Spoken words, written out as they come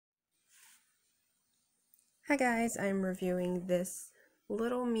Hi guys, I'm reviewing this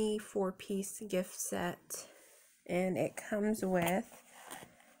Little Me 4-piece gift set, and it comes with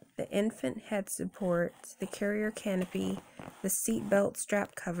the infant head support, the carrier canopy, the seat belt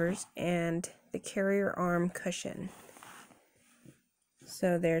strap covers, and the carrier arm cushion.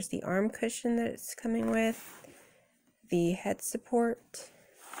 So there's the arm cushion that it's coming with, the head support,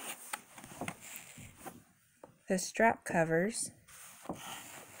 the strap covers,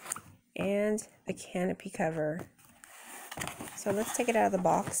 and the canopy cover. So let's take it out of the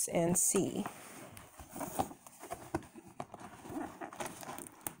box and see.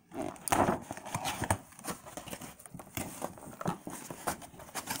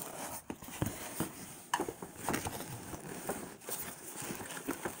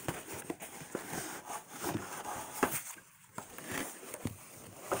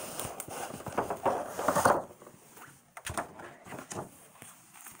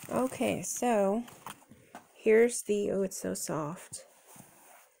 Okay, so here's the, oh, it's so soft.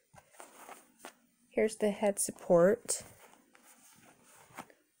 Here's the head support,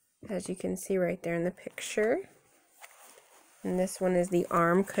 as you can see right there in the picture. And this one is the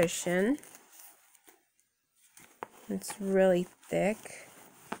arm cushion. It's really thick,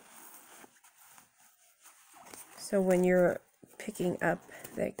 so when you're picking up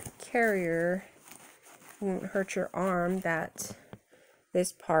the carrier, it won't hurt your arm.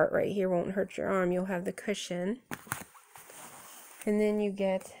 This part right here won't hurt your arm. You'll have the cushion. And then you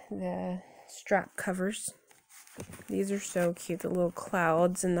get the strap covers. These are so cute. The little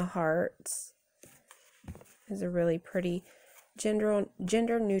clouds and the hearts. Is a really pretty gender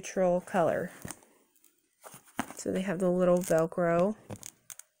neutral color. So they have the little Velcro,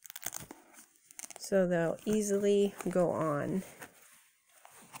 so they'll easily go on.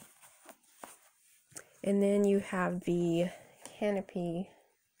 And then you have the canopy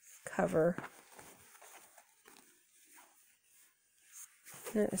cover.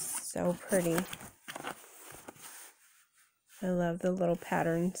 That is so pretty. I love the little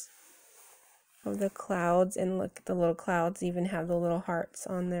patterns of the clouds, and look, the little clouds even have the little hearts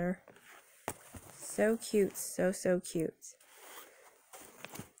on there. So cute, so cute.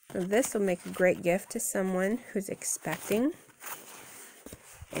 So this will make a great gift to someone who's expecting,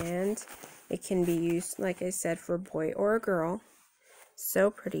 and it can be used, like I said, for a boy or a girl.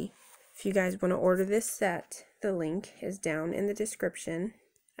 So pretty. If you guys want to order this set, the link is down in the description.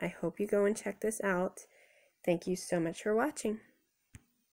 I hope you go and check this out. Thank you so much for watching.